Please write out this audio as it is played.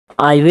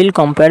I will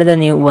compare the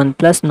new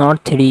OnePlus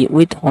Nord 3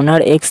 with Honor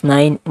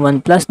X9.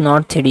 OnePlus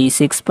Nord 3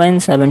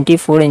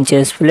 6.74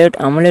 inches flat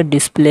AMOLED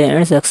display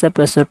and success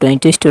ratio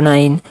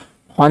 20:9.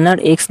 Honor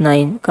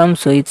X9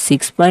 comes with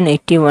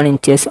 6.81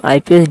 inches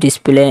IPS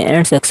display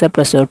and success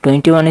ratio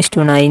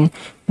 21:9.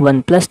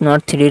 OnePlus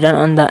Nord 3 run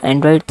on the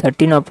Android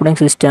 13 operating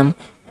system.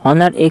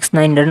 Honor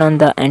X9 run on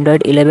the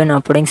Android 11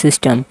 operating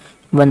system.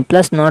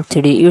 OnePlus Nord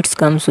 3 it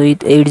comes with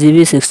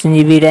 8GB,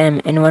 16GB RAM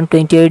and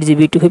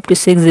 128GB to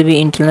 56GB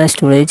internal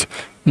storage.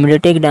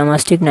 MediaTek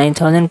Dimensity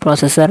 9000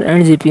 processor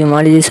and GPU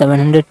model is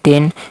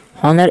 710.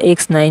 Honor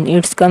X9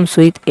 it comes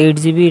with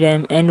 8GB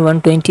RAM and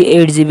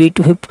 128GB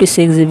to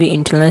 56GB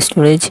internal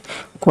storage.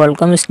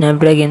 Qualcomm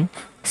Snapdragon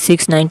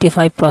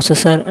 695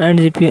 processor and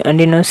GPU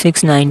Adreno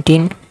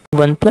 619.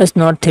 OnePlus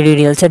Nord 3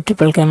 real set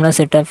triple camera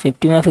setup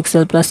 50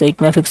 MP plus 8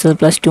 MP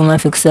plus 2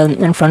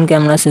 MP and front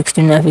camera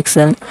 16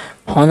 MP.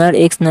 Honor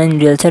X9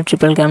 real set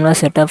triple camera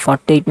setup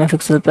 48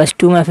 MP plus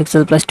 2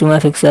 MP plus 2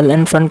 MP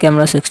and front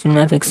camera 16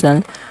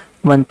 MP.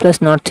 OnePlus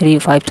Nord 3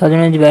 5000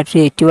 mAh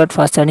battery 80W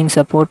fast charging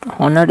support.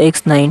 Honor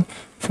X9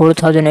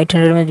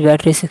 4800 mAh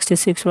battery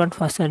 66W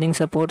fast charging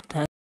support.